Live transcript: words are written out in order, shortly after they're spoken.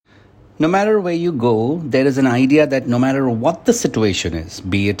No matter where you go, there is an idea that no matter what the situation is,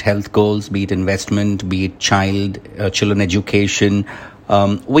 be it health goals, be it investment, be it children education,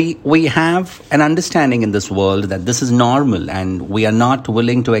 we have an understanding in this world that this is normal, and we are not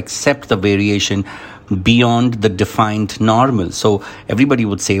willing to accept the variation beyond the defined normal. So everybody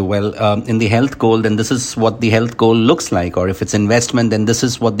would say, well, in the health goal, then this is what the health goal looks like. Or if it's investment, then this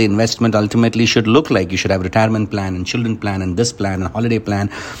is what the investment ultimately should look like. You should have retirement plan and children plan and this plan and holiday plan,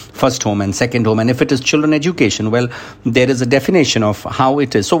 first home and second home. And if it is children education, well, there is a definition of how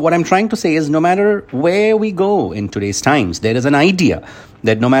it is. So what I'm trying to say is, no matter where we go in today's times, there is an idea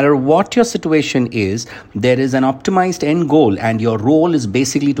that no matter what your situation is, there is an optimized end goal, and your role is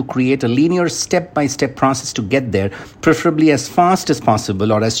basically to create a linear step-by-step process to get there, preferably as fast as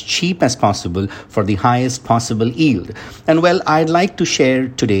possible or as cheap as possible for the highest possible yield. And well, I'd like to share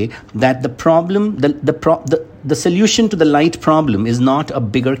today that the solution to the light problem is not a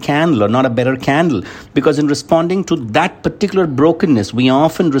bigger candle or not a better candle, because in responding to that particular brokenness, we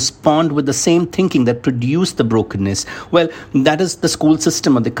often respond with the same thinking that produced the brokenness. Well, that is the school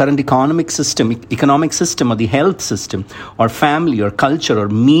system or the current economic system or the health system or family or culture or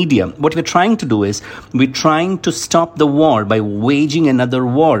media. What we're trying to do is we're trying to stop the war by waging another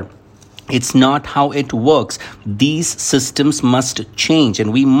war. It's not how it works. These systems must change,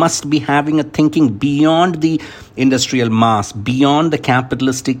 and we must be having a thinking beyond the industrial mass, beyond the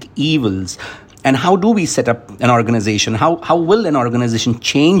capitalistic evils. And how do we set up an organization? How will an organization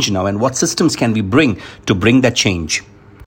change now, and what systems can we bring to bring that change?